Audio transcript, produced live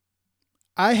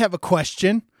I have a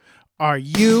question. Are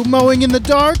you mowing in the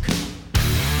dark?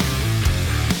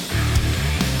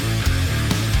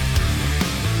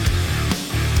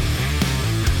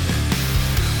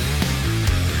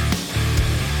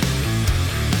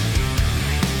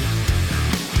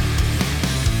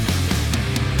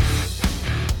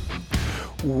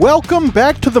 Welcome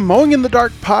back to the Mowing in the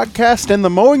Dark podcast and the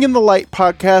Mowing in the Light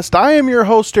podcast. I am your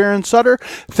host, Aaron Sutter.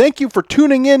 Thank you for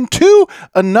tuning in to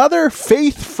another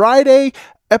Faith Friday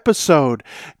episode.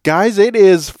 Guys, it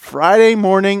is Friday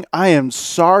morning. I am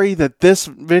sorry that this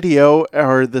video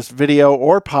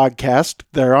or podcast,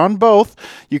 they're on both.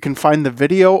 You can find the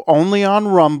video only on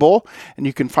Rumble, and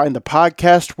you can find the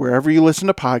podcast wherever you listen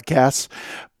to podcasts.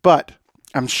 But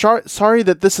I'm sorry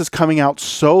that this is coming out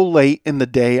so late in the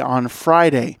day on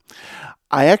Friday.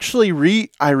 I actually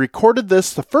I recorded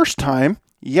this the first time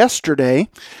yesterday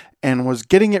and was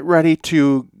getting it ready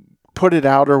to put it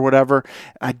out or whatever.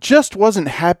 I just wasn't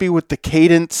happy with the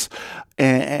cadence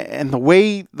and the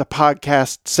way the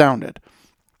podcast sounded.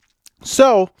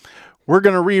 So we're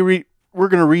gonna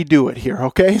redo it here,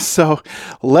 okay? So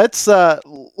let's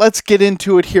get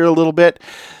into it here a little bit.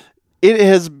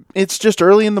 It's just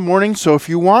early in the morning, so if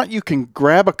you want, you can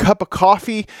grab a cup of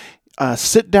coffee,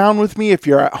 sit down with me. If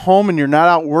you're at home and you're not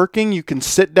out working, you can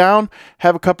sit down,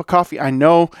 have a cup of coffee. I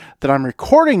know that I'm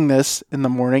recording this in the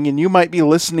morning, and you might be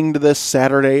listening to this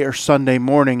Saturday or Sunday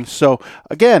morning. So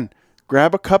again,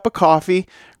 grab a cup of coffee,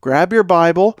 grab your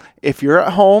Bible. If you're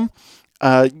at home,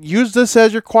 use this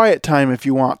as your quiet time if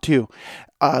you want to.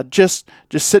 Just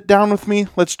sit down with me.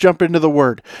 Let's jump into the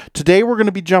Word. Today we're going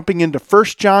to be jumping into 1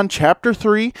 John chapter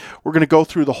 3. We're going to go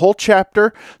through the whole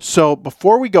chapter. So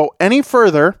before we go any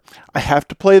further, I have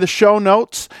to play the show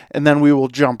notes, and then we will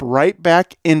jump right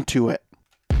back into it.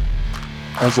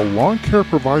 As a lawn care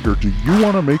provider, do you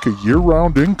want to make a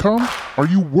year-round income? Are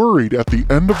you worried at the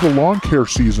end of the lawn care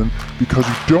season because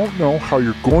you don't know how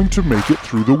you're going to make it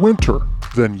through the winter?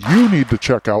 Then you need to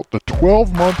check out the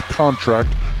 12-month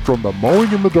contract from the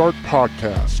Mowing in the Dark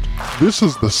podcast. This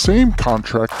is the same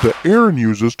contract that Aaron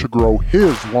uses to grow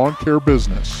his lawn care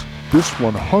business. This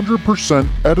 100%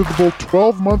 editable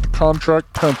 12-month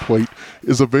contract template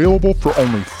is available for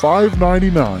only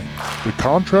 $5.99. The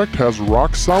contract has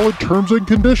rock-solid terms and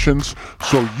conditions,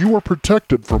 so you are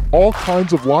protected from all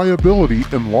kinds of liability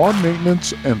in lawn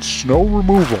maintenance and snow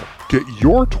removal. Get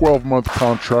your 12-month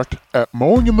contract at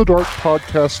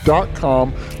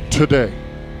mowinginthedarkpodcast.com today.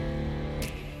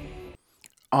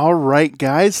 All right,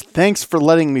 guys. Thanks for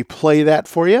letting me play that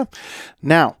for you.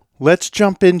 Now, let's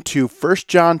jump into 1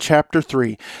 John chapter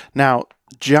 3. Now,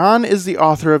 John is the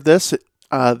author of this.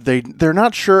 They're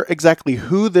not sure exactly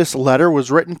who this letter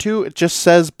was written to. It just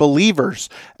says believers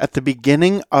at the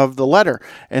beginning of the letter.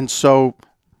 And so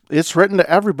it's written to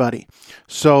everybody.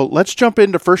 So let's jump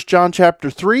into 1 John chapter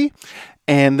 3.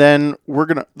 And then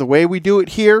the way we do it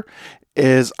here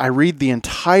is I read the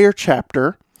entire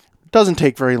chapter. It doesn't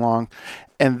take very long.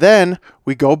 And then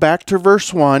we go back to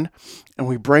verse 1 and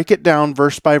we break it down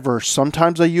verse by verse.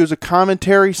 Sometimes I use a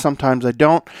commentary, sometimes I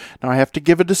don't. Now I have to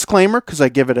give a disclaimer because I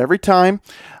give it every time.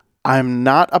 I'm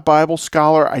not a Bible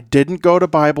scholar. I didn't go to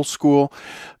Bible school,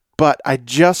 but I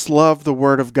just love the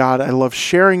Word of God. I love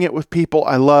sharing it with people.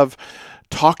 I love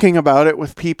talking about it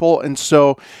with people. And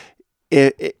so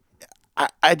I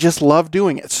just love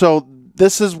doing it. So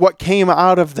this is what came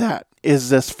out of that, is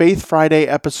this Faith Friday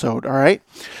episode, all right?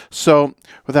 So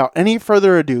without any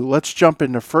further ado, let's jump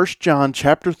into 1 John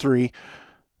chapter 3,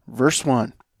 verse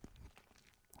 1.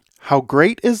 How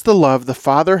great is the love the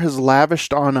Father has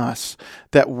lavished on us,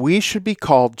 that we should be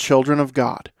called children of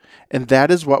God, and that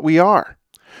is what we are.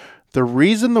 The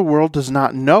reason the world does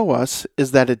not know us is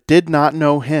that it did not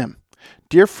know Him.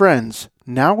 Dear friends,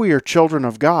 now we are children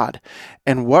of God,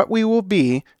 and what we will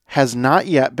be has not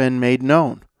yet been made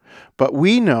known. But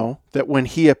we know that when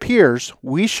He appears,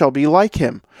 we shall be like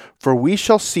Him, for we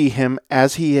shall see Him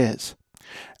as He is.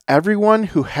 Everyone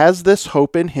who has this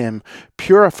hope in Him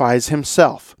purifies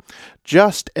himself,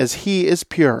 just as He is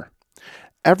pure.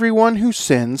 Everyone who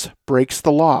sins breaks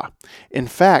the law. In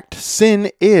fact,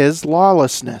 sin is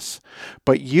lawlessness.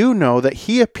 But you know that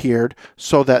He appeared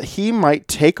so that He might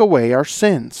take away our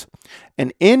sins.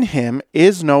 And in Him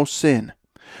is no sin.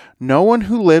 No one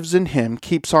who lives in Him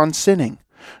keeps on sinning.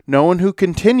 No one who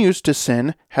continues to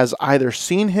sin has either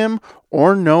seen Him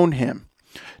or known Him.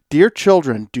 Dear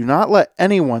children, do not let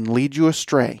anyone lead you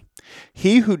astray.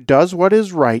 He who does what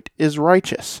is right is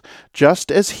righteous,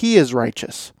 just as He is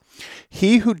righteous.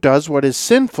 He who does what is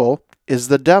sinful is of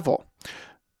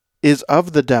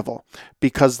the devil,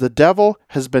 because the devil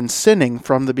has been sinning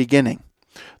from the beginning.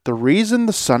 The reason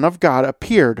the Son of God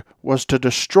appeared was to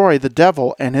destroy the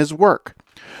devil and his work.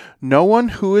 No one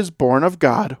who is born of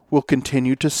God will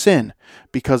continue to sin,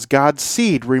 because God's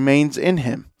seed remains in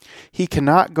him. He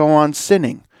cannot go on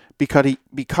sinning,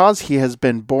 because he has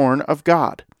been born of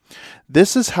God.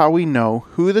 This is how we know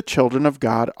who the children of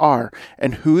God are,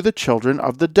 and who the children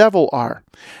of the devil are.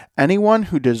 Anyone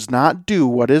who does not do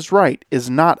what is right is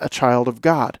not a child of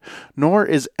God, nor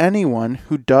is anyone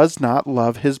who does not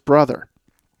love his brother.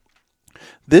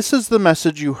 This is the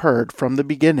message you heard from the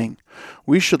beginning.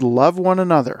 We should love one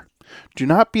another. Do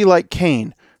not be like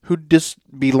Cain, who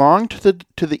belonged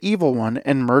to the evil one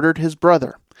and murdered his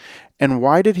brother. And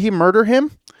why did he murder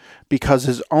him? Because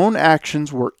his own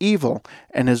actions were evil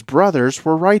and his brothers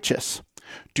were righteous.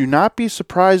 Do not be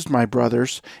surprised, my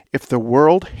brothers, if the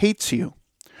world hates you.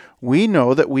 We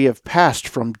know that we have passed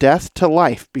from death to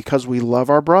life because we love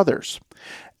our brothers.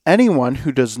 Anyone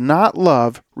who does not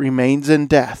love remains in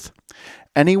death.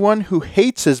 Anyone who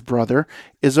hates his brother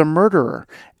is a murderer,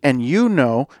 and you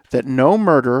know that no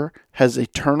murderer has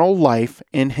eternal life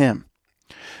in him.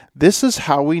 This is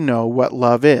how we know what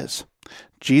love is.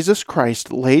 Jesus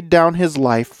Christ laid down his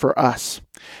life for us,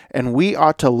 and we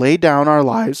ought to lay down our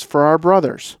lives for our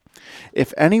brothers.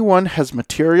 If anyone has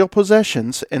material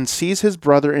possessions and sees his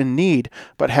brother in need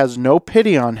but has no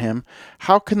pity on him,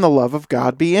 how can the love of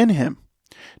God be in him?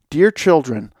 Dear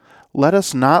children, let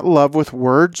us not love with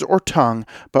words or tongue,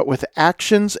 but with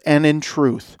actions and in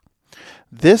truth.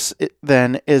 This,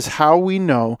 then, is how we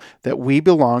know that we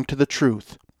belong to the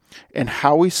truth, and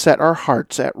how we set our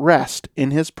hearts at rest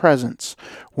in his presence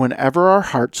whenever our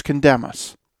hearts condemn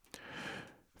us.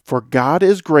 For God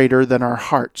is greater than our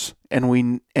hearts,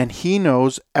 and he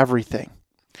knows everything.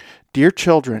 Dear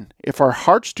children, if our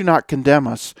hearts do not condemn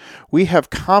us, we have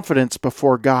confidence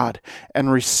before God and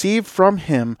receive from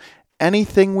him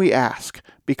anything we ask,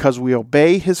 because we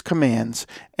obey his commands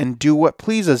and do what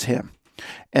pleases him.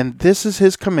 And this is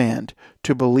his command,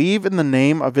 to believe in the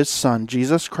name of his Son,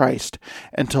 Jesus Christ,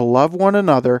 and to love one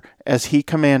another as he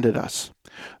commanded us.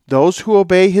 Those who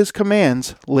obey his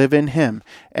commands live in him,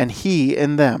 and he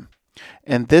in them.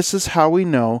 And this is how we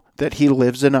know that he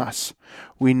lives in us.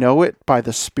 We know it by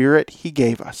the Spirit he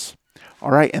gave us.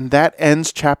 All right, and that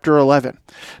ends chapter 11.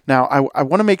 Now, I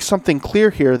want to make something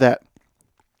clear here that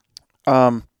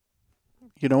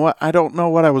you know what? I don't know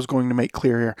what I was going to make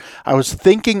clear here. I was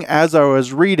thinking as I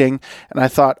was reading, and I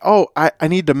thought, I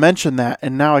need to mention that,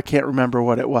 and now I can't remember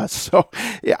what it was. So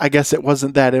yeah, I guess it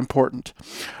wasn't that important.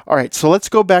 All right, so let's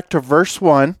go back to verse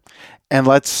 1, and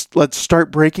let's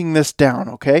start breaking this down,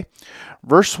 okay?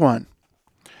 Verse 1.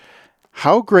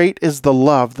 How great is the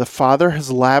love the Father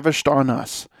has lavished on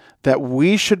us, that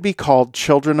we should be called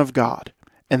children of God,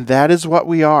 and that is what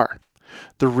we are.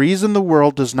 The reason the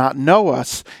world does not know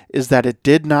us is that it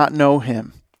did not know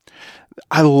him.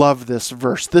 I love this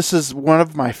verse. This is one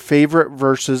of my favorite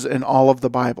verses in all of the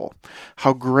Bible.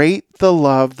 How great the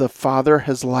love the Father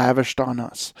has lavished on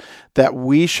us, that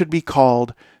we should be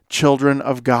called children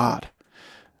of God.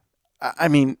 I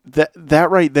mean, that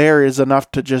right there is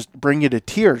enough to just bring you to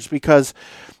tears, because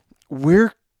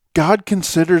God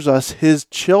considers us his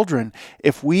children.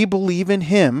 If we believe in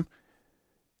him,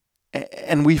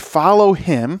 and we follow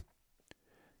him,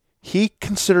 he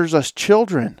considers us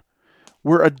children.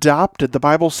 We're adopted. The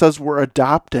Bible says we're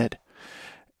adopted.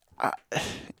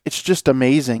 It's just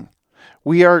amazing.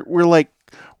 We're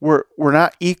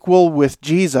not equal with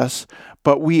Jesus,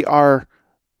 but we're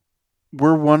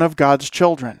one of God's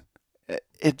children.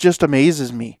 It just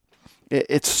amazes me.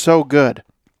 It's so good.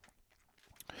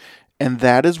 And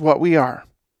that is what we are.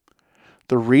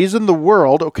 The reason the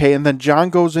world, okay, and then John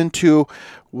goes into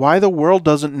why the world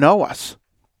doesn't know us.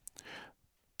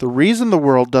 The reason the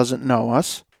world doesn't know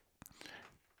us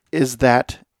is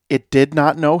that it did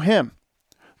not know him.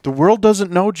 The world doesn't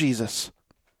know Jesus.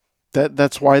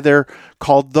 That's why they're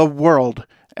called the world.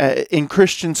 In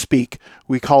Christian speak,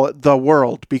 we call it the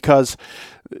world, because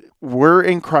we're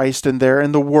in Christ and they're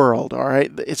in the world, all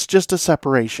right? It's just a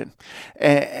separation.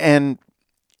 And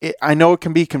I know it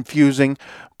can be confusing,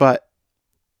 but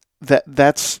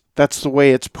that's the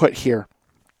way it's put here.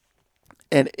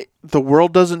 And the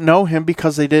world doesn't know him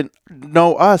because they didn't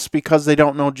know us, because they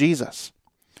don't know Jesus.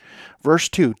 Verse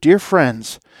 2, Dear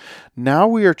friends, now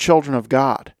we are children of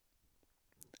God,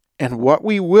 and what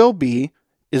we will be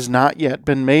is not yet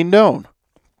been made known.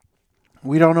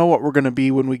 We don't know what we're going to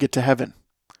be when we get to heaven.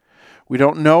 We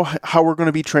don't know how we're going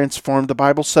to be transformed. The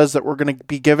Bible says that we're going to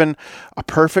be given a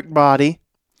perfect body,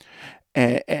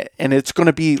 and it's going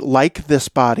to be like this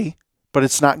body, but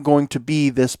it's not going to be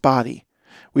this body.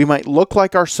 We might look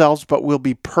like ourselves, but we'll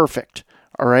be perfect.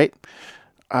 All right?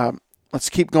 Let's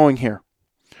keep going here.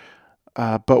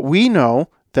 But we know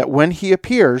that when he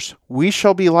appears, we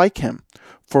shall be like him,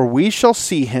 for we shall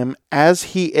see him as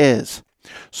he is.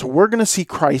 So we're going to see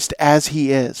Christ as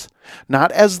he is.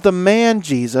 Not as the man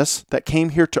Jesus that came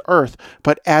here to earth,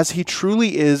 but as he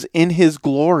truly is in his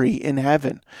glory in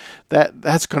heaven.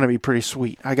 That's going to be pretty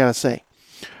sweet, I got to say.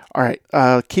 All right,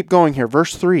 keep going here.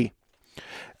 Verse 3.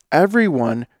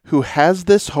 Everyone who has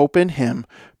this hope in him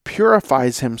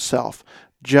purifies himself,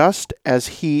 just as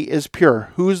he is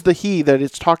pure. Who's the he that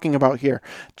it's talking about here?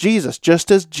 Jesus,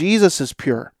 just as Jesus is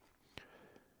pure.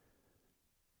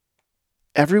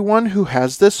 Everyone who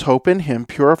has this hope in him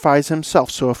purifies himself.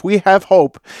 So if we have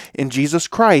hope in Jesus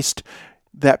Christ,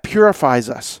 that purifies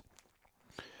us.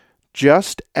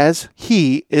 Just as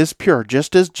he is pure,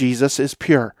 just as Jesus is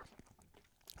pure.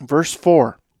 Verse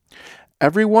 4.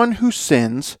 Everyone who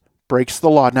sins breaks the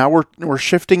law. Now we're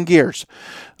shifting gears.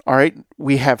 All right,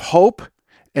 we have hope,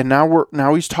 and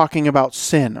now he's talking about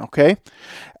sin, okay?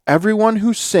 Everyone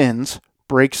who sins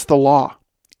breaks the law.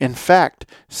 In fact,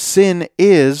 sin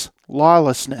is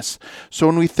lawlessness. So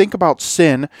when we think about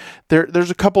sin, there's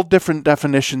a couple different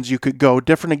definitions you could go,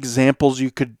 different examples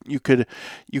you could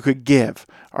give.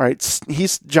 All right,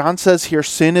 John says here,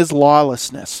 sin is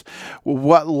lawlessness. Well,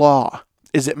 what law?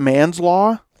 Is it man's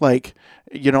law? Like,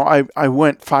 I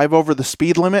went 5 over the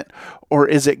speed limit, or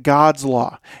is it God's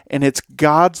law? And it's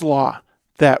God's law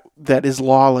that is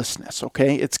lawlessness,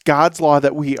 okay? It's God's law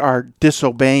that we are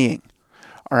disobeying.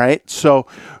 All right? So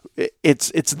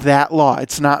it's that law.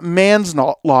 It's not man's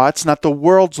law. It's not the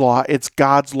world's law. It's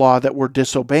God's law that we're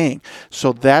disobeying.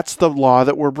 So that's the law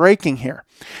that we're breaking here.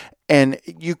 And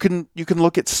you can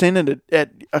look at sin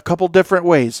at a couple different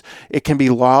ways. It can be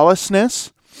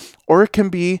lawlessness, or it can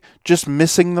be just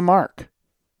missing the mark.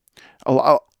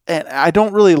 And I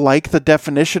don't really like the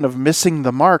definition of missing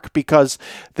the mark, because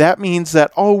that means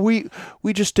that, we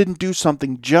just didn't do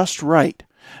something just right.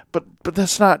 But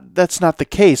that's not the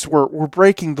case. We're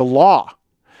breaking the law.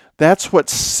 That's what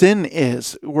sin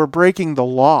is. We're breaking the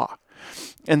law.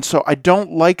 And so I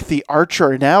don't like the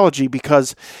archer analogy,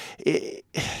 because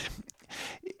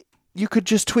you could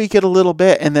just tweak it a little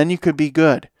bit and then you could be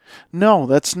good. No,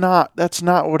 that's not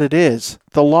what it is.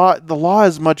 The law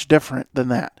is much different than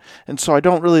that. And so I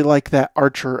don't really like that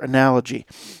archer analogy.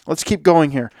 Let's keep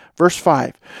going here. Verse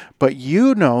 5. But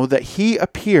you know that he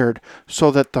appeared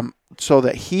so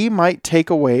that he might take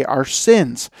away our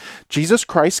sins. Jesus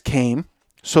Christ came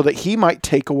so that he might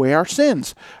take away our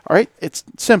sins. All right? It's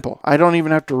simple. I don't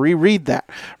even have to reread that.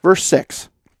 Verse 6.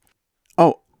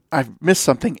 Oh, I've missed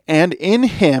something. And in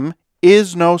him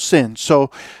is no sin. So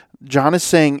John is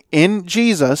saying in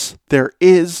Jesus there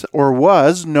is or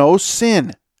was no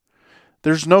sin.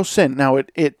 There's no sin. Now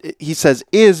he says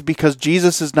is because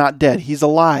Jesus is not dead. He's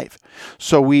alive.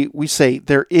 So we say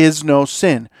there is no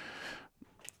sin.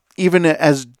 Even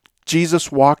as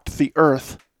Jesus walked the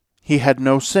earth, he had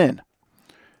no sin.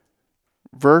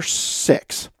 Verse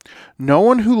 6. No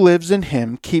one who lives in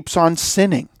him keeps on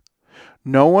sinning.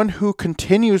 No one who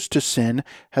continues to sin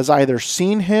has either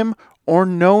seen him or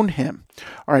known him.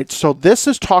 All right, so this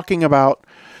is talking about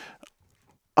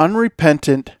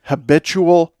unrepentant,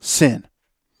 habitual sin.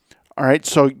 All right,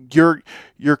 so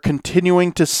you're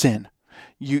continuing to sin.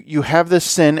 You have this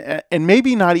sin, and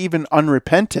maybe not even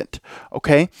unrepentant,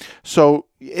 okay? So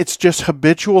it's just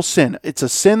habitual sin. It's a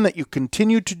sin that you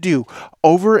continue to do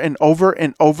over and over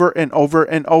and over and over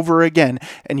and over again,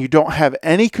 and you don't have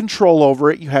any control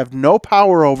over it. You have no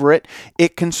power over it.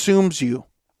 It consumes you.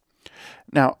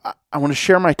 Now, I want to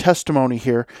share my testimony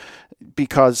here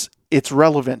because it's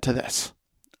relevant to this.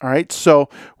 All right, so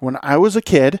when I was a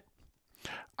kid,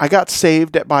 I got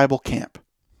saved at Bible camp.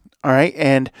 All right,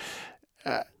 and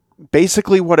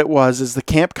basically what it was is the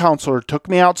camp counselor took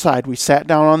me outside. We sat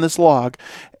down on this log,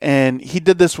 and he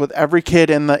did this with every kid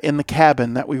in the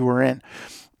cabin that we were in.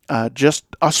 Just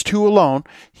us two alone.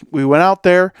 We went out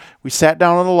there, we sat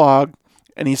down on the log,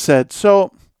 and he said,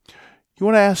 "So, you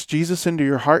want to ask Jesus into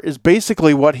your heart?" Is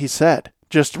basically what he said,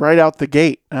 just right out the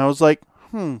gate. And I was like,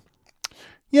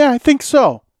 yeah, I think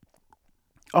so.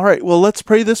 All right, well, let's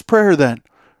pray this prayer then.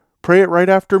 Pray it right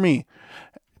after me.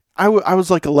 I was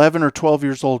like 11 or 12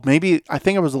 years old. Maybe, I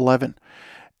think I was 11.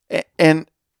 And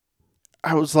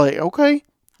I was like, okay.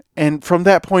 And from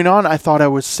that point on, I thought I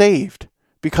was saved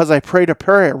because I prayed a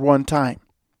prayer one time.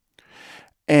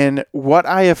 And what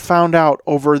I have found out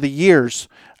over the years,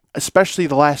 especially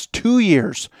the last 2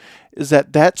 years, is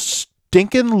that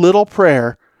stinking little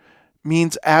prayer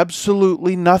means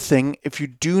absolutely nothing if you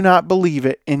do not believe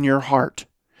it in your heart.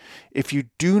 If you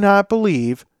do not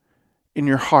believe in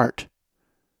your heart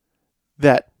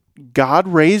that God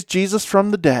raised Jesus from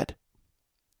the dead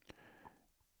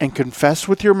and confess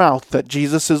with your mouth that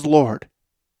Jesus is Lord,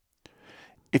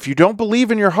 if you don't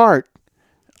believe in your heart,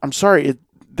 I'm sorry,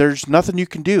 there's nothing you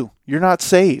can do. You're not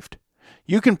saved.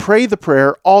 You can pray the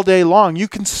prayer all day long. You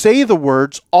can say the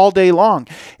words all day long.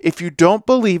 If you don't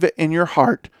believe it in your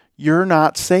heart, you're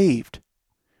not saved.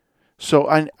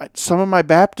 So some of my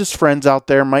Baptist friends out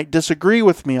there might disagree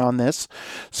with me on this.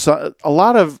 So a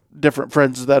lot of different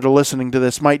friends that are listening to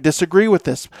this might disagree with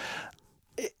this.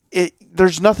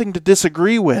 There's nothing to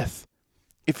disagree with.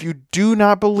 If you do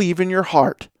not believe in your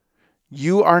heart,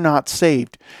 you are not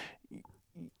saved.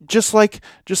 Just like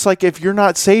if you're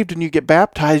not saved and you get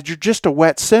baptized, you're just a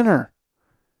wet sinner.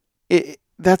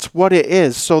 That's what it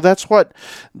is. So that's what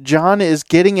John is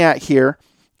getting at here.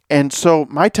 And so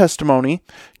my testimony,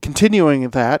 continuing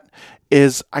that,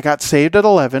 is I got saved at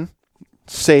 11.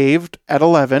 Saved at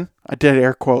 11. I did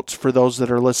air quotes for those that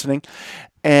are listening.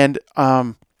 And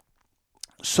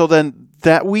so then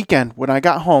that weekend when I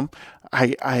got home,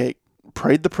 I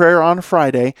prayed the prayer on a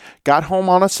Friday, got home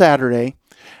on a Saturday.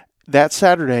 That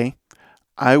Saturday,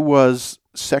 I was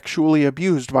sexually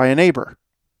abused by a neighbor.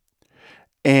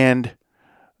 And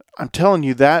I'm telling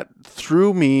you, that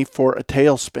threw me for a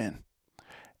tailspin.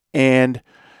 And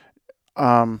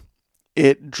this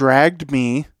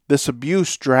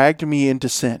abuse dragged me into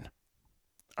sin.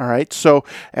 All right. So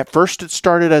at first it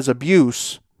started as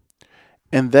abuse,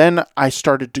 and then I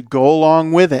started to go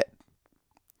along with it.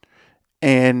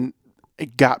 And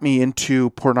it got me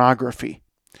into pornography.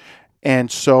 And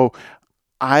so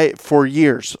for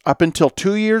years, up until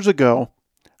 2 years ago,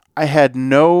 I had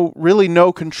no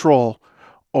control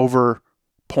over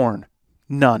porn.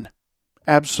 None.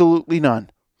 Absolutely none.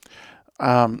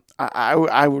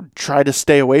 I would try to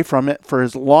stay away from it for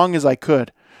as long as I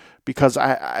could because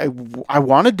I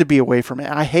wanted to be away from it.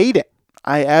 I hate it.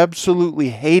 I absolutely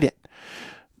hate it.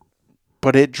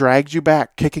 But it drags you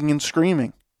back, kicking and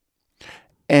screaming.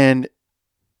 And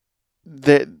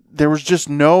there was just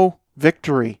no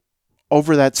victory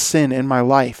over that sin in my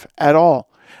life at all,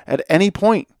 at any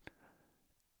point.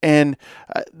 And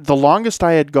the longest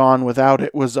I had gone without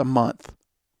it was a month.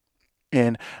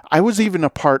 And I was even a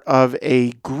part of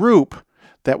a group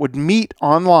that would meet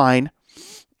online,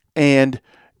 and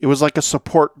it was like a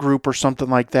support group or something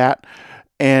like that.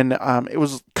 And it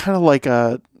was kind of like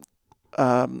an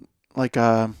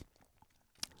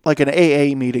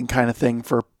AA meeting kind of thing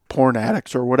for porn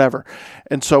addicts or whatever.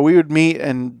 And so we would meet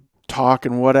and talk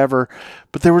and whatever,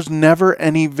 but there was never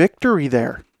any victory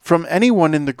there from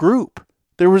anyone in the group.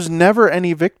 There was never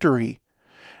any victory.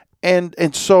 And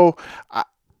so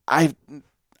I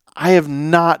have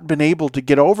not been able to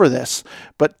get over this.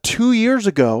 But 2 years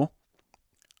ago,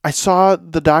 I saw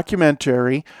the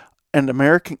documentary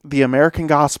The American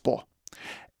Gospel.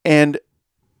 And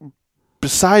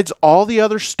besides all the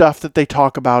other stuff that they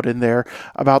talk about in there,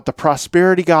 about the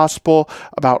prosperity gospel,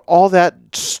 about all that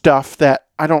stuff that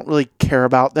I don't really care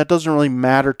about, that doesn't really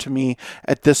matter to me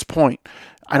at this point.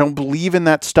 I don't believe in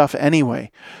that stuff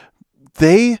anyway.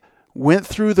 They went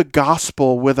through the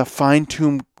gospel with a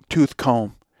fine-tooth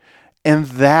comb, and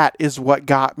that is what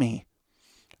got me.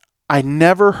 I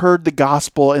never heard the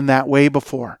gospel in that way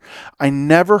before. I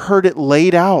never heard it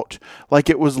laid out like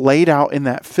it was laid out in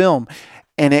that film.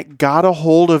 And it got a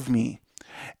hold of me.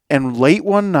 And late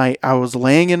one night, I was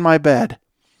laying in my bed.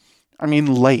 I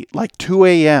mean, late, like 2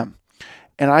 a.m.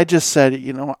 And I just said,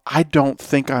 I don't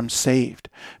think I'm saved.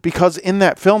 Because in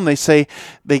that film, they say,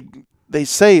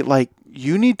 like,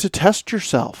 you need to test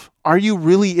yourself. Are you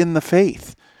really in the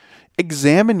faith?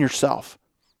 Examine yourself.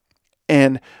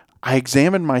 And I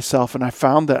examined myself, and I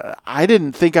found that I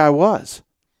didn't think I was.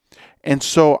 And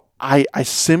so I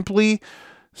simply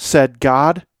said,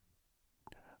 God,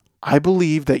 I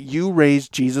believe that you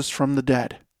raised Jesus from the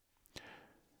dead.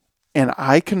 And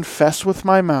I confess with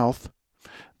my mouth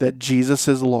that Jesus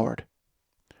is Lord.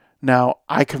 Now,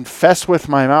 I confess with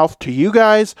my mouth to you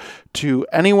guys, to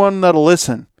anyone that'll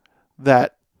listen,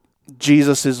 that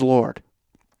Jesus is Lord.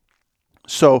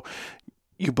 So,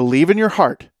 you believe in your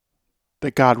heart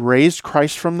that God raised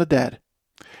Christ from the dead,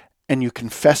 and you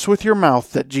confess with your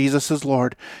mouth that Jesus is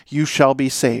Lord, you shall be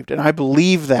saved. And I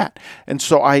believe that. And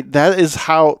so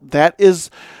that is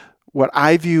what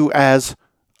I view as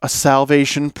a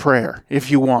salvation prayer, if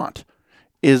you want,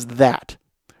 is that.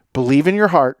 Believe in your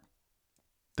heart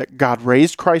that God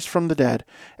raised Christ from the dead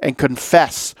and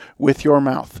confess with your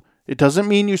mouth. It doesn't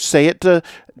mean you say it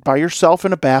by yourself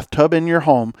in a bathtub in your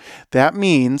home. That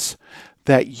means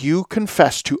that you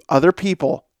confess to other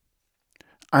people.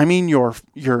 I mean your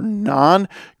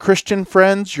non-Christian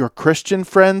friends, your Christian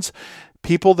friends,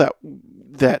 people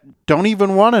that don't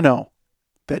even want to know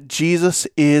that Jesus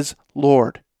is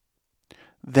Lord.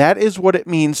 That is what it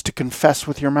means to confess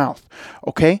with your mouth,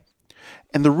 okay?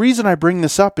 And the reason I bring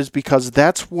this up is because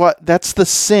that's the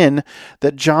sin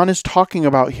that John is talking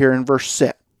about here in verse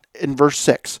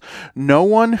 6. No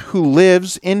one who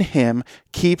lives in him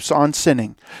keeps on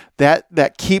sinning.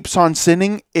 That keeps on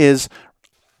sinning is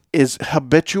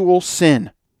habitual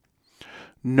sin.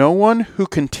 No one who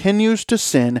continues to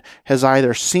sin has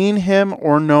either seen him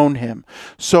or known him.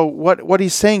 So what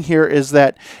he's saying here is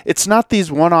that it's not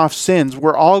these one-off sins.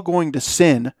 We're all going to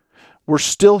sin. We're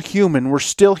still human. We're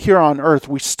still here on earth.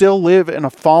 We still live in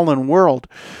a fallen world.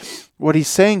 What he's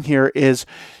saying here is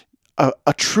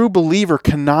a true believer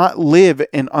cannot live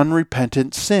in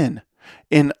unrepentant sin,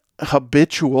 in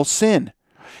habitual sin.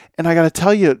 And I got to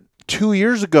tell you, 2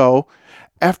 years ago,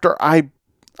 after I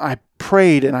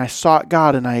prayed and I sought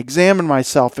God and I examined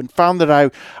myself and found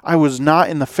that I was not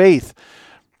in the faith,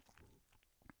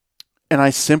 and I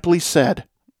simply said,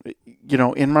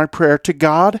 in my prayer to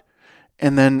God,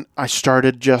 and then I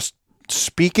started just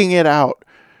speaking it out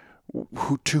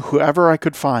to whoever I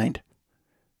could find,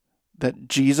 that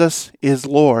Jesus is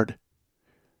Lord.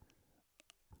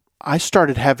 I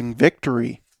started having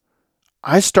victory.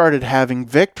 I started having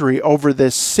victory over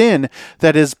this sin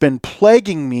that has been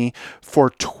plaguing me for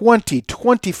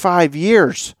 25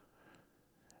 years.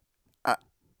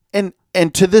 And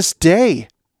to this day,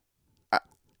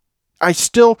 I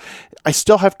still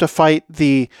have to fight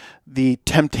the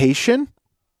temptation,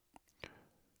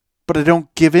 but I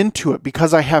don't give in to it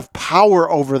because I have power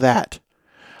over that.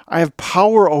 I have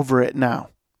power over it now.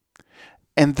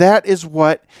 And that is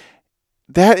what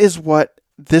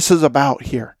this is about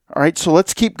here. All right, so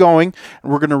let's keep going,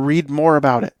 and we're going to read more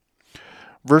about it.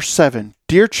 Verse 7,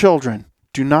 Dear children,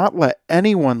 do not let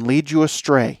anyone lead you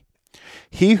astray.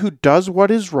 He who does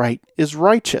what is right is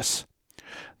righteous,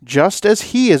 just as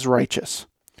he is righteous.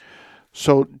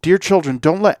 So, dear children,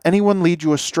 don't let anyone lead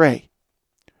you astray.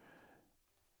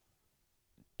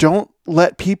 Don't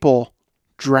let people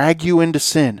drag you into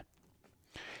sin.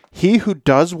 He who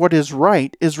does what is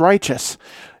right is righteous.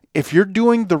 If you're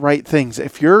doing the right things,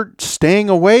 if you're staying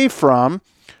away from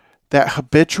that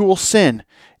habitual sin,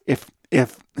 if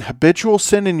habitual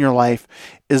sin in your life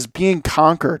is being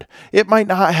conquered, it might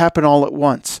not happen all at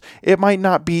once. It might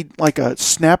not be like a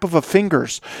snap of a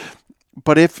fingers.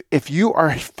 But if you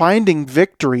are finding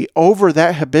victory over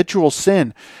that habitual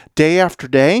sin day after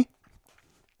day,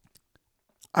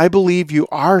 I believe you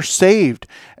are saved.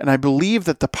 And I believe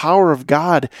that the power of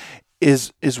God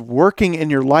is working in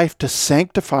your life to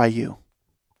sanctify you.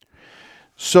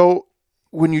 So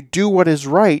when you do what is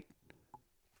right,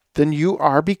 then you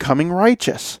are becoming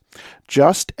righteous,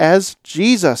 just as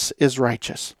Jesus is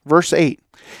righteous. Verse 8,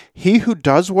 He who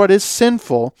does what is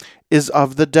sinful is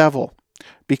of the devil,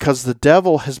 because the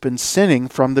devil has been sinning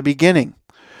from the beginning.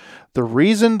 The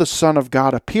reason the Son of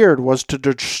God appeared was to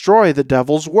destroy the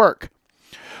devil's work.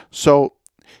 So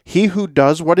he who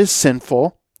does what is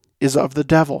sinful is of the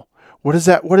devil. What is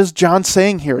that? What is John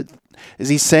saying here? Is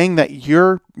he saying that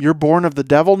you're born of the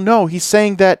devil? No, he's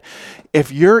saying that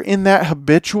if you're in that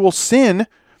habitual sin,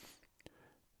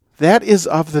 that is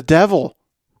of the devil.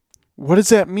 What does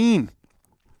that mean?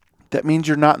 That means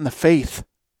you're not in the faith.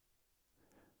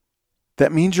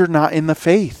 That means you're not in the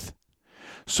faith.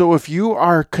 So if you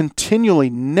are continually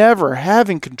never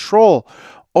having control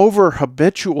over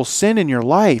habitual sin in your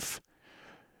life,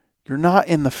 you're not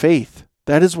in the faith.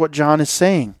 That is what John is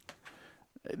saying.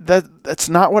 That's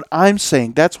not what I'm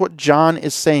saying. That's what John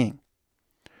is saying.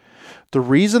 The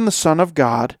reason the Son of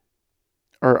God,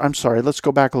 let's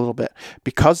go back a little bit.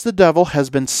 Because the devil has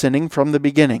been sinning from the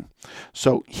beginning.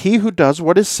 So he who does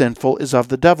what is sinful is of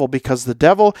the devil, because the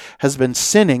devil has been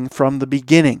sinning from the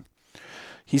beginning.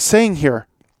 He's saying here,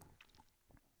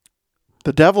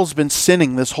 the devil's been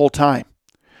sinning this whole time.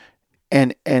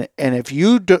 And if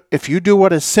you do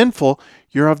what is sinful,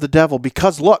 you're of the devil.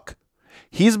 Because look,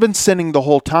 he's been sinning the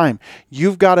whole time.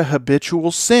 You've got a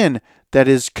habitual sin that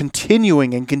is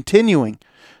continuing and continuing.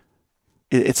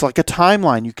 It's like a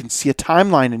timeline. You can see a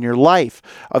timeline in your life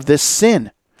of this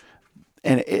sin.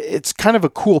 And it's kind of a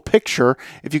cool picture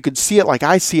if you could see it like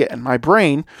I see it in my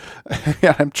brain.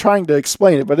 I'm trying to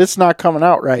explain it, but it's not coming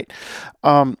out right.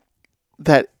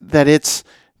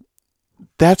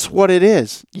 That's what it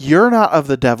is. You're not of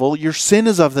the devil. Your sin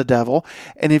is of the devil.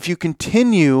 And if you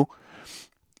continue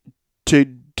to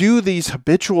do these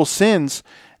habitual sins,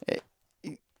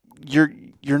 you're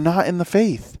not in the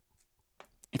faith.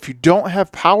 If you don't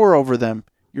have power over them,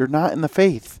 you're not in the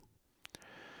faith.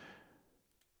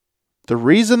 The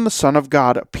reason the Son of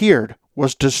God appeared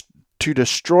was to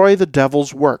destroy the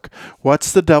devil's work.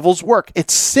 What's the devil's work?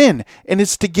 It's sin, and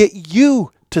it's to get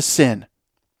you to sin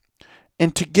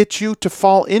and to get you to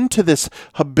fall into this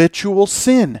habitual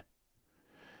sin.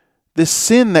 this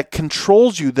sin that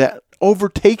controls you, that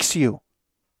overtakes you.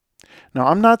 Now,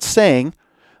 I'm not saying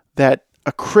that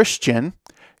a Christian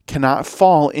cannot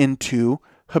fall into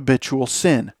habitual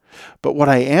sin. But what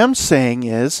I am saying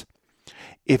is,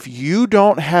 if you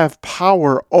don't have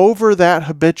power over that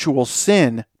habitual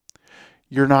sin,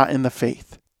 you're not in the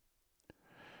faith.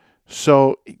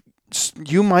 So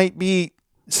you might be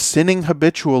sinning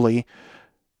habitually.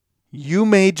 You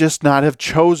may just not have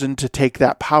chosen to take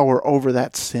that power over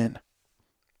that sin.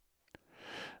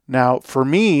 Now, for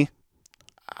me,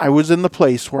 I was in the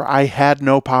place where I had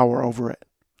no power over it.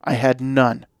 I had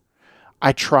none.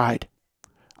 I tried.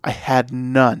 I had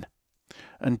none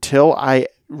until I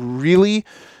really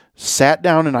sat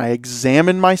down and I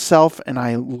examined myself and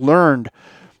I learned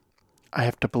I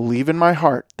have to believe in my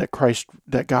heart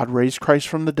that God raised Christ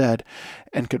from the dead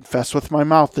and confess with my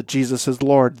mouth that Jesus is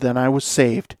Lord. Then I was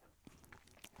saved.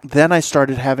 Then I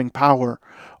started having power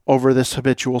over this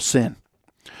habitual sin.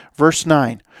 Verse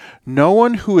 9, no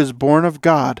one who is born of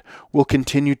God will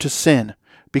continue to sin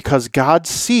because God's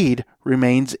seed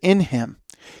remains in him.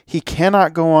 He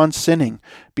cannot go on sinning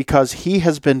because he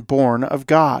has been born of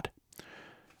God.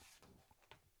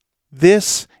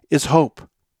 This is hope.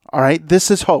 All right, this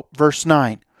is hope. Verse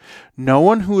 9. No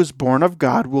one who is born of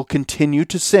God will continue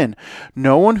to sin.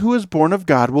 No one who is born of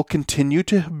God will continue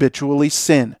to habitually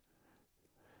sin.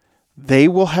 They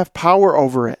will have power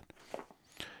over it.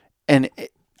 And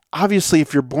obviously,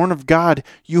 if you're born of God,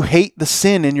 you hate the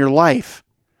sin in your life.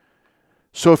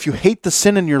 So if you hate the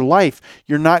sin in your life,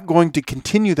 you're not going to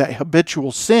continue that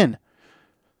habitual sin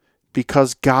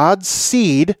because God's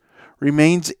seed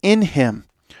remains in him.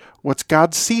 What's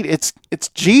God's seed? It's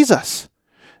Jesus.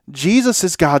 Jesus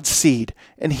is God's seed,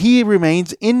 and he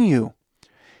remains in you.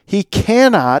 He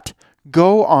cannot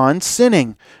go on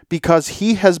sinning because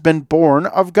he has been born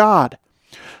of God.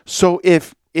 So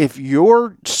if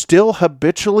you're still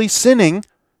habitually sinning,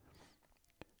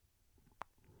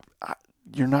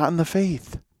 you're not in the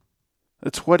faith.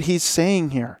 That's what he's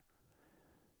saying here.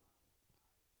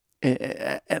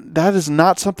 And that is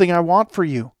not something I want for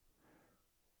you.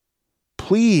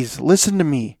 Please listen to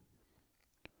me.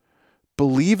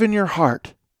 Believe in your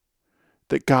heart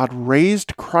that God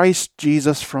raised Christ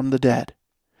Jesus from the dead,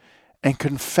 and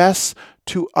confess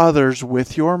to others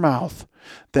with your mouth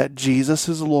that Jesus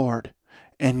is Lord,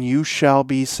 and you shall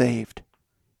be saved.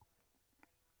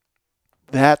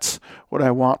 That's what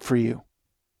I want for you.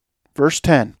 Verse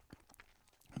 10.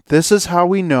 This is how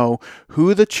we know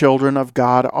who the children of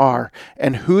God are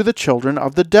and who the children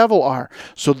of the devil are.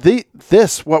 So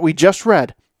what we just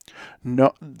read,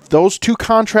 those two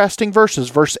contrasting verses,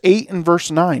 verse 8 and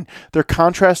verse 9, they're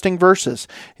contrasting verses.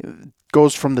 It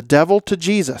goes from the devil to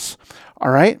Jesus.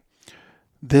 All right?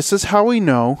 This is how we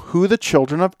know who the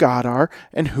children of God are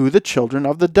and who the children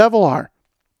of the devil are.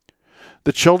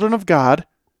 The children of God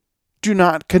do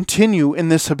not continue in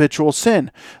this habitual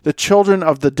sin. The children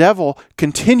of the devil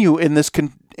continue in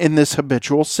this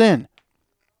habitual sin.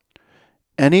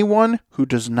 Anyone who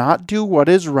does not do what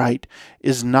is right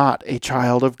is not a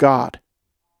child of God,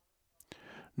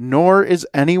 nor is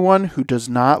anyone who does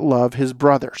not love his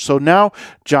brother. So now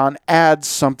John adds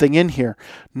something in here.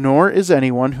 Nor is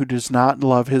anyone who does not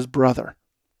love his brother.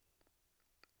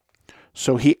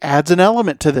 So he adds an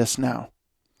element to this now.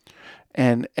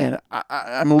 And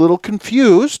I'm a little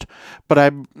confused, but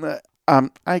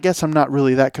I guess I'm not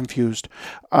really that confused.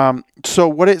 So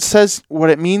what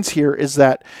it means here is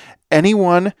that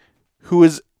anyone who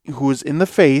is in the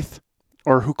faith,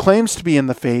 or who claims to be in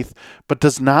the faith, but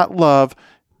does not love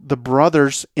the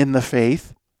brothers in the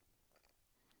faith,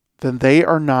 then they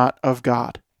are not of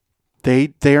God.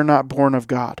 They are not born of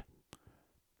God.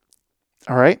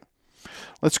 All right?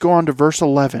 Let's go on to verse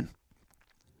 11.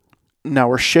 Now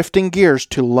we're shifting gears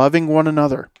to loving one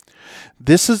another.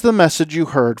 This is the message you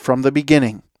heard from the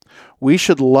beginning. We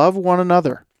should love one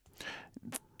another.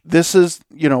 This is,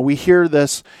 we hear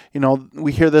this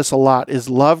a lot, is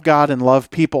love God and love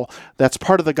people. That's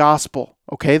part of the gospel,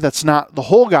 okay? That's not the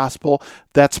whole gospel.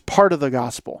 That's part of the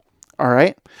gospel, all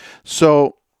right?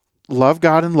 So love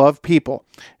God and love people.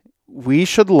 We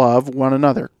should love one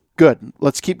another. Good.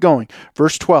 Let's keep going.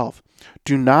 Verse 12.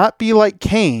 Do not be like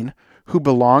Cain, who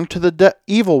belonged to the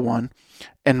evil one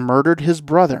and murdered his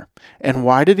brother. And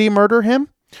why did he murder him?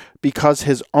 Because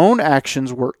his own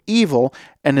actions were evil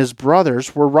and his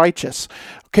brothers were righteous.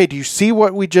 Okay, do you see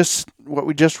what we just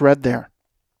read there?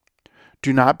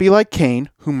 Do not be like Cain,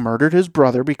 who murdered his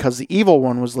brother because the evil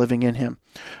one was living in him.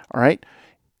 All right?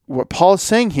 What Paul is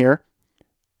saying here,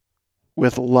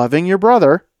 with loving your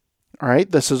brother, all right,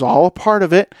 this is all a part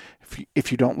of it.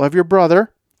 If you don't love your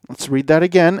brother, let's read that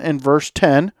again in verse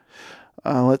 10.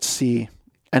 Let's see.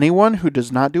 Anyone who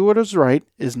does not do what is right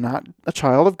is not a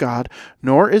child of God,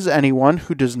 nor is anyone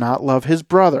who does not love his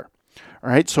brother. All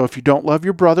right, so if you don't love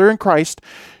your brother in Christ,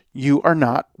 you are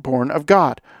not born of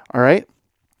God. All right.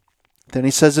 Then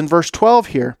he says in verse 12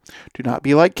 here, do not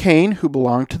be like Cain, who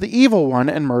belonged to the evil one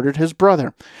and murdered his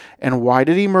brother. And why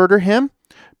did he murder him?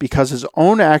 Because his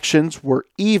own actions were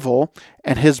evil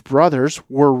and his brothers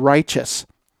were righteous.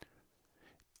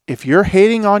 If you're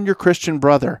hating on your Christian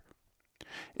brother,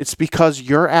 it's because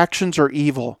your actions are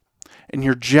evil and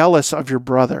you're jealous of your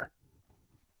brother.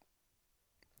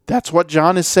 That's what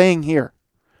John is saying here.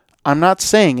 I'm not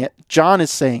saying it. John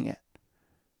is saying it.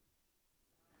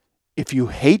 If you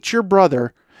hate your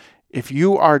brother, if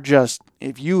you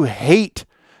hate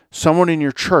someone in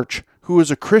your church who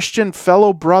is a Christian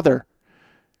fellow brother,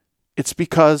 it's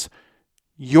because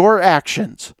your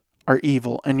actions are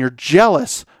evil and you're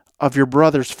jealous of your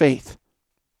brother's faith.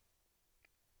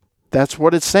 That's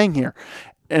what it's saying here.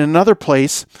 In another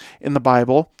place in the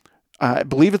Bible, I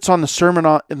believe it's in the Sermon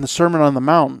on the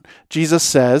Mount, Jesus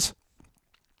says,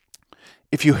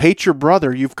 if you hate your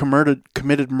brother, you've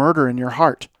committed murder in your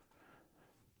heart.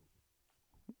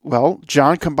 Well,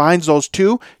 John combines those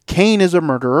two. Cain is a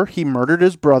murderer. He murdered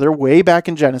his brother way back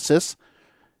in Genesis.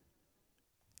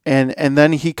 And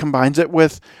then he combines it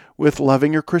with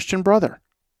loving your Christian brother.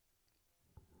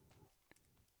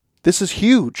 This is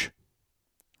huge.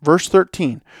 Verse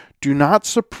 13, do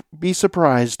not be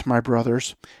surprised, my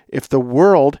brothers, if the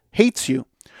world hates you.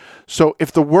 So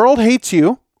if the world hates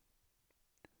you,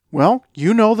 well,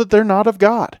 you know that they're not of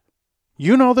God.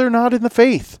 You know they're not in the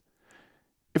faith.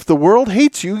 If the world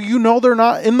hates you, you know they're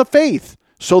not in the faith.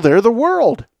 So they're the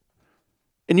world.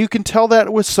 And you can tell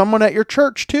that with someone at your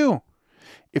church too.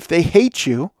 If they hate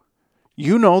you,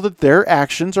 you know that their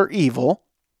actions are evil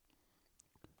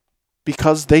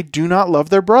because they do not love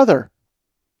their brother.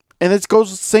 And it goes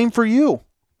the same for you.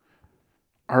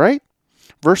 All right?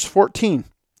 Verse 14.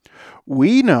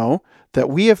 We know that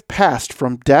we have passed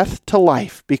from death to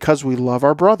life because we love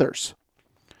our brothers.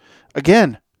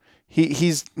 Again,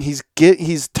 he's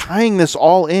tying this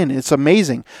all in. It's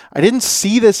amazing. I didn't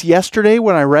see this yesterday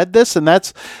when I read this, and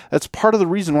that's part of the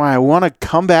reason why I want to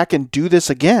come back and do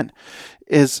this again.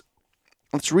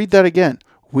 Let's read that again.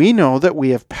 We know that we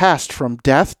have passed from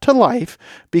death to life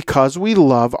because we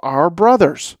love our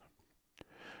brothers.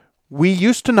 We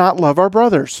used to not love our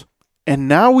brothers, and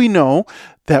now we know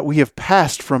that we have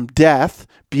passed from death,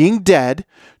 being dead,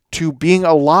 to being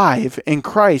alive in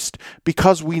Christ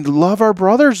because we love our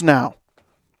brothers now.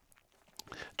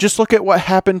 Just look at what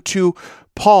happened to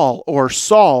Paul or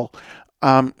Saul.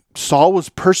 Saul was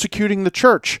persecuting the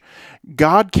church.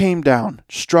 God came down,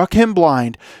 struck him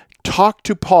blind, talked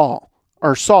to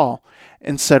Saul,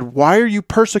 and said, "Why are you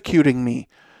persecuting me?"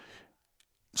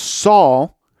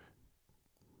 Saul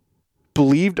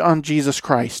believed on Jesus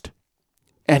Christ,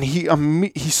 and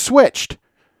he switched.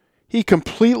 He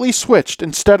completely switched.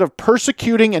 Instead of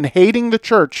persecuting and hating the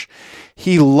church,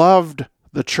 he loved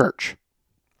the church.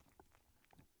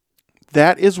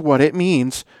 That is what it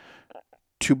means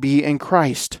to be in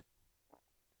Christ.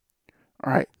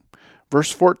 All right.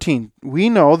 Verse 14. We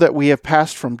know that we have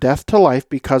passed from death to life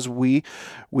because we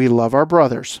love our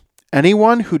brothers.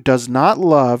 Anyone who does not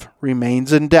love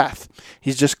remains in death.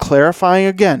 He's just clarifying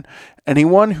again.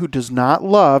 Anyone who does not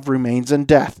love remains in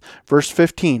death. Verse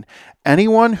 15.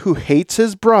 Anyone who hates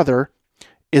his brother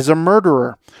is a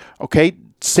murderer. Okay,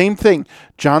 same thing.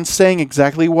 John's saying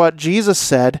exactly what Jesus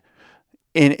said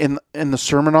in the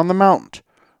Sermon on the Mount.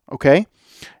 Okay?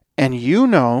 And you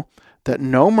know that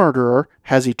no murderer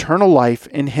has eternal life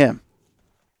in him.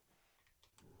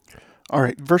 All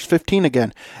right, verse 15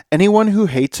 again. Anyone who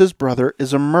hates his brother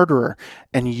is a murderer,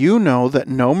 and you know that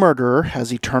no murderer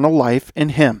has eternal life in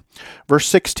him. Verse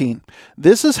 16.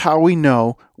 This is how we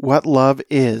know what love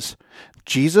is.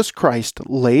 Jesus Christ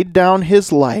laid down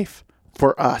his life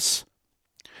for us,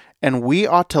 and we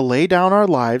ought to lay down our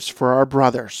lives for our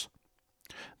brothers.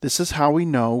 This is how we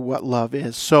know what love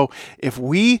is. So if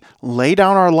we lay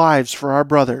down our lives for our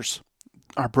brothers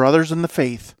in the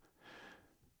faith,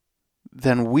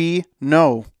 then we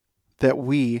know that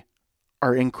we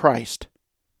are in Christ.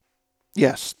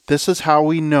 Yes, this is how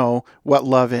we know what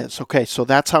love is. Okay, so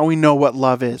that's how we know what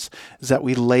love is that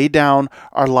we lay down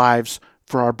our lives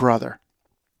for our brother.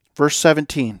 Verse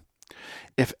 17,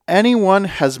 if anyone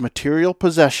has material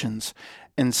possessions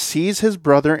and sees his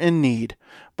brother in need,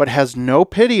 but has no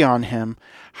pity on him,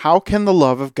 how can the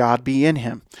love of God be in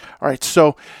him? All right,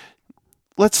 so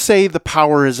let's say the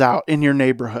power is out in your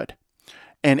neighborhood.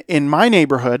 And in my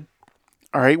neighborhood,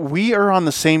 all right, we are on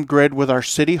the same grid with our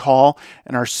city hall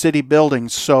and our city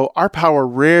buildings, so our power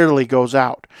rarely goes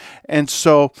out. And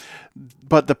so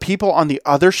But the people on the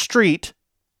other street,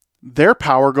 their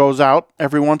power goes out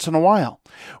every once in a while.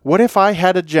 What if I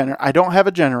had a generator? I don't have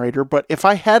a generator, but if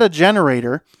I had a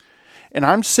generator and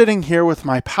I'm sitting here with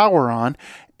my power on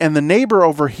and the neighbor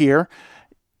over here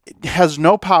has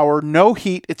no power, no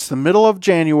heat, it's the middle of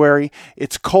January,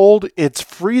 it's cold, it's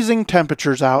freezing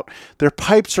temperatures out, their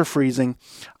pipes are freezing.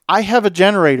 I have a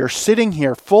generator sitting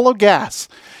here full of gas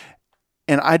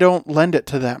and I don't lend it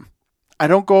to them. I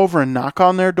don't go over and knock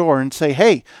on their door and say,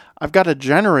 hey, I've got a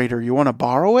generator. You want to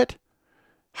borrow it?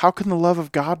 How can the love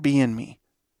of God be in me?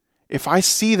 If I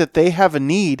see that they have a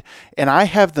need and I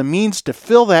have the means to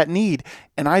fill that need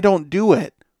and I don't do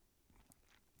it,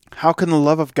 how can the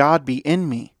love of God be in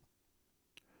me?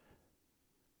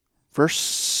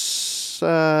 Verse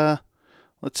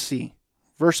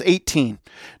 18.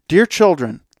 Dear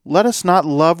children, let us not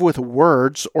love with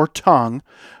words or tongue,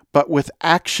 but with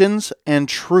actions and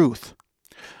truth.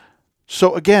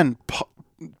 So again,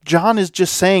 John is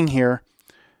just saying here,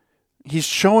 he's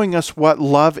showing us what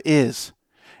love is.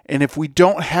 And if we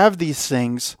don't have these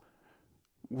things,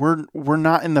 we're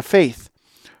not in the faith.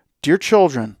 Dear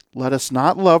children, let us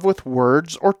not love with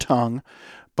words or tongue,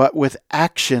 but with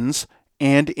actions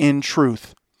and in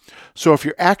truth. So if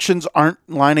your actions aren't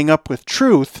lining up with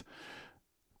truth,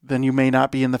 then you may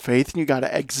not be in the faith and you got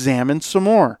to examine some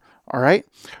more. All right?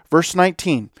 Verse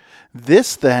 19.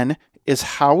 This then is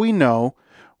how we know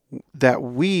that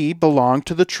we belong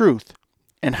to the truth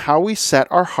and how we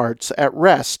set our hearts at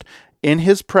rest in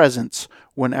his presence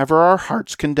whenever our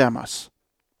hearts condemn us.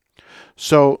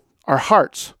 So our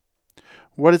hearts,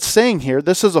 what it's saying here,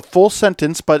 this is a full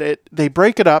sentence, but they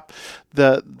break it up.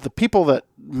 The people that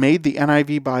made the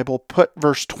NIV Bible put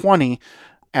verse 20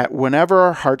 at whenever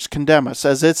our hearts condemn us,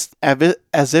 as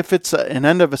if it's an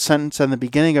end of a sentence and the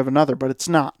beginning of another, but it's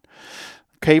not.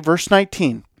 Okay, verse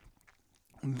 19.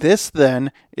 This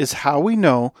then is how we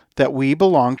know that we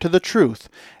belong to the truth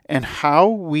and how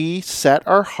we set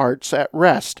our hearts at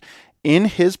rest in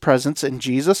his presence, in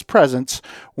Jesus' presence,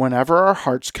 whenever our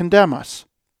hearts condemn us.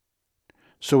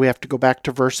 So we have to go back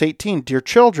to verse 18. Dear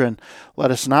children,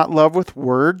 let us not love with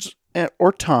words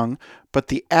or tongue,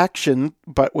 but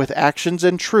with actions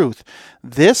and truth.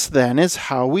 This then is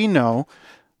how we know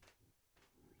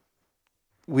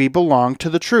we belong to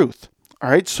the truth.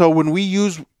 All right, so when we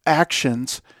use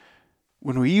actions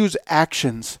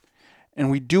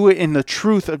and we do it in the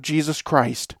truth of Jesus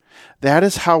Christ, that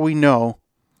is how we know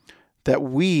that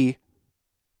we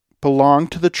belong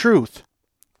to the truth,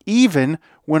 even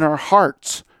when our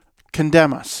hearts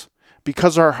condemn us,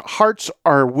 because our hearts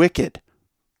are wicked.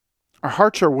 Our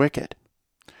hearts are wicked.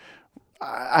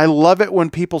 I love it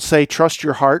when people say, trust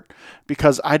your heart,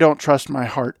 because I don't trust my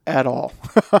heart at all.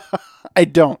 I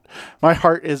don't. My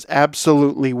heart is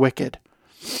absolutely wicked.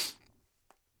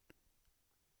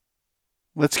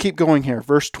 Let's keep going here.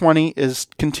 Verse 20 is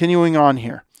continuing on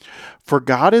here. For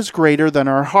God is greater than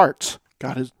our hearts.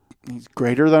 He's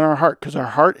greater than our heart, because our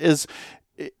heart is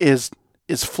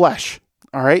flesh,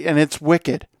 all right, and it's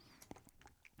wicked.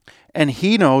 And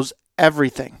he knows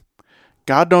everything.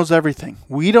 God knows everything.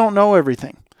 We don't know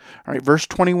everything. All right, verse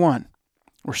 21.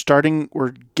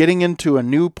 We're getting into a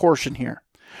new portion here.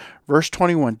 Verse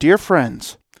 21. Dear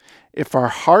friends, if our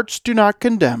hearts do not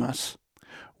condemn us,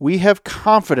 we have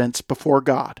confidence before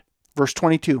God. Verse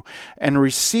 22. And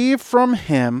receive from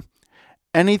him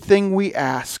anything we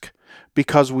ask,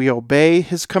 because we obey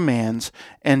his commands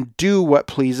and do what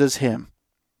pleases him.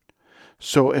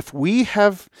 So if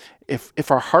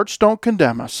our hearts don't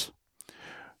condemn us,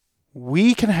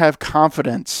 we can have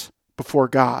confidence before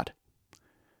God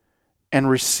and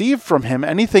receive from him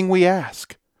anything we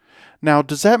ask. Now,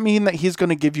 does that mean that he's going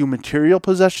to give you material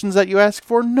possessions that you ask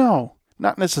for? No,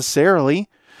 not necessarily.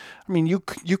 I mean, you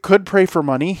could pray for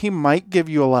money. He might give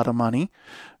you a lot of money.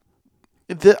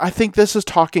 I think this is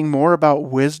talking more about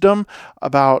wisdom,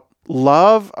 about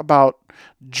love, about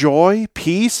joy,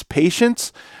 peace,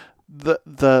 patience,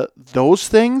 those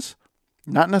things.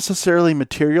 Not necessarily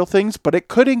material things, but it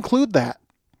could include that.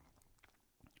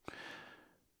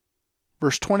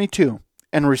 Verse 22,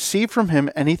 and receive from him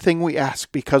anything we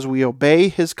ask, because we obey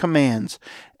his commands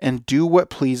and do what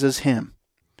pleases him.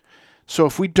 So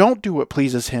if we don't do what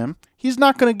pleases him, he's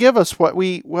not going to give us what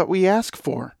we ask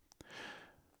for.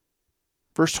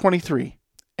 Verse 23,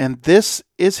 and this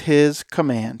is his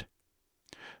command,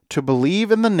 to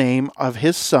believe in the name of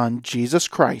his Son, Jesus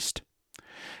Christ,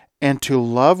 and to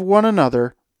love one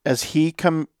another as he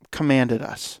commanded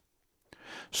us.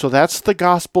 So that's the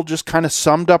gospel just kind of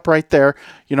summed up right there.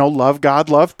 Love God,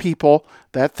 love people.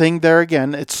 That thing there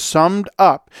again, it's summed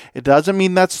up. It doesn't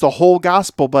mean that's the whole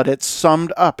gospel, but it's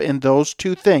summed up in those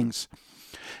two things.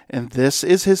 And this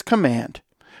is his command,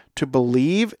 to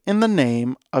believe in the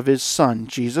name of his Son,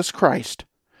 Jesus Christ,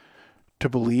 to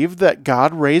believe that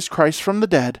God raised Christ from the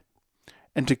dead,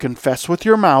 and to confess with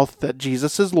your mouth that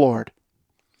Jesus is Lord,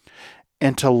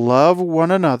 and to love one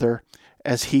another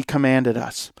as he commanded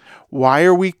us. Why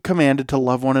are we commanded to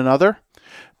love one another?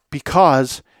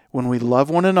 Because when we love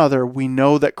one another, we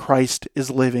know that Christ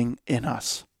is living in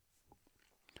us.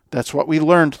 That's what we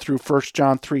learned through 1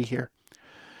 John 3 here.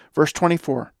 Verse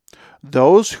 24,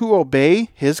 those who obey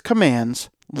his commands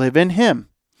live in him,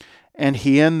 and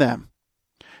he in them.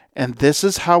 And this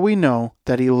is how we know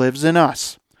that he lives in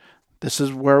us. This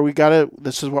is what we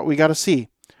gotta see.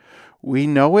 We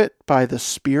know it by the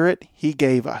Spirit he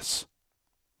gave us.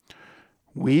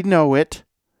 We know it.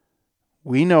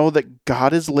 We know that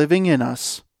God is living in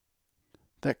us,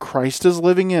 that Christ is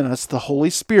living in us, the Holy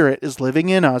Spirit is living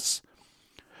in us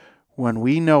when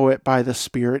we know it by the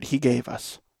Spirit he gave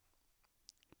us.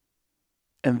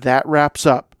 And that wraps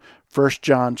up 1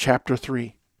 John chapter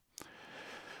 3.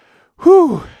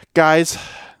 Whew, guys,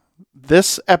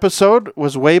 this episode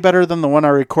was way better than the one I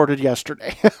recorded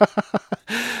yesterday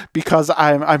because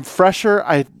I'm fresher,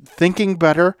 I'm thinking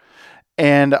better,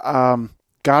 and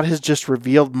God has just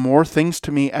revealed more things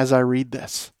to me as I read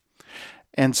this.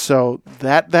 And so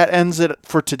that ends it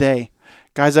for today.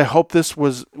 Guys, I hope this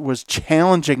was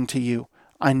challenging to you.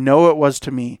 I know it was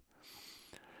to me.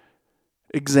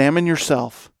 Examine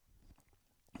yourself.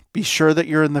 Be sure that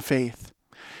you're in the faith.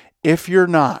 If you're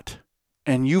not,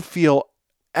 and you feel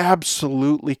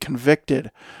absolutely convicted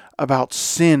about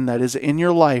sin that is in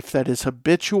your life, that is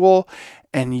habitual,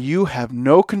 and you have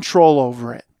no control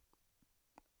over it,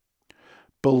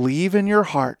 believe in your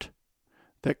heart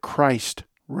that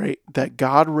that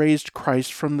God raised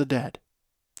Christ from the dead.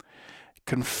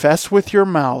 Confess with your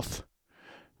mouth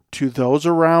to those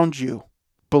around you,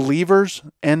 believers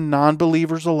and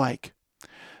non-believers alike,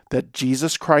 that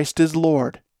Jesus Christ is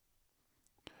Lord.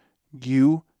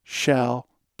 You shall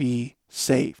be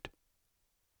saved.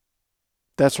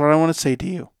 That's what I want to say to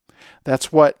you.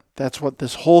 That's what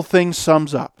this whole thing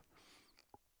sums up.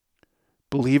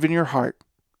 Believe in your heart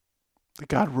that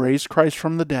God raised Christ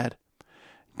from the dead.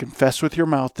 Confess with your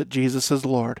mouth that Jesus is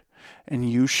Lord, and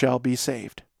you shall be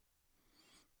saved.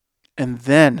 And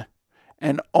then,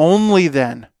 and only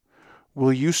then,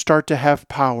 will you start to have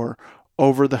power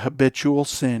over the habitual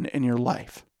sin in your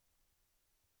life.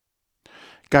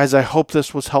 Guys, I hope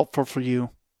this was helpful for you.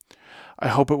 I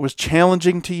hope it was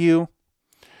challenging to you.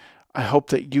 I hope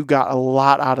that you got a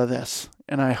lot out of this.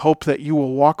 And I hope that you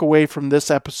will walk away from this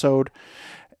episode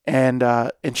and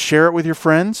share it with your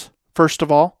friends, first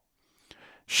of all.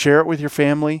 Share it with your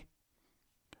family,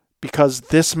 because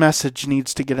this message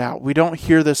needs to get out. We don't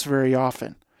hear this very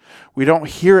often. We don't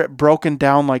hear it broken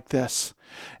down like this.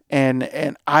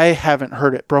 And I haven't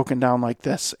heard it broken down like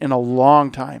this in a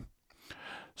long time.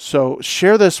 So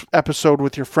share this episode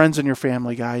with your friends and your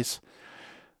family, guys.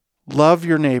 Love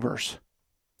your neighbors.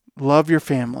 Love your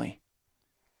family.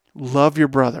 Love your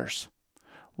brothers.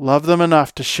 Love them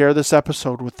enough to share this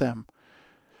episode with them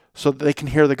so that they can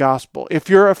hear the gospel. If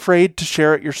you're afraid to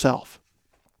share it yourself,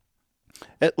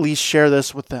 at least share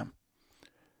this with them.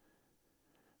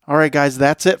 All right, guys,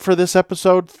 that's it for this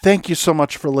episode. Thank you so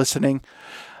much for listening.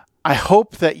 I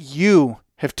hope that you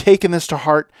have taken this to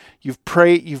heart. You've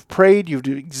prayed, you've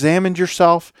examined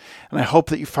yourself, and I hope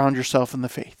that you found yourself in the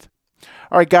faith.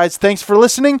 All right, guys, thanks for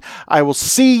listening. I will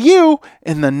see you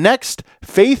in the next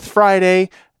Faith Friday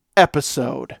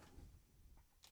episode.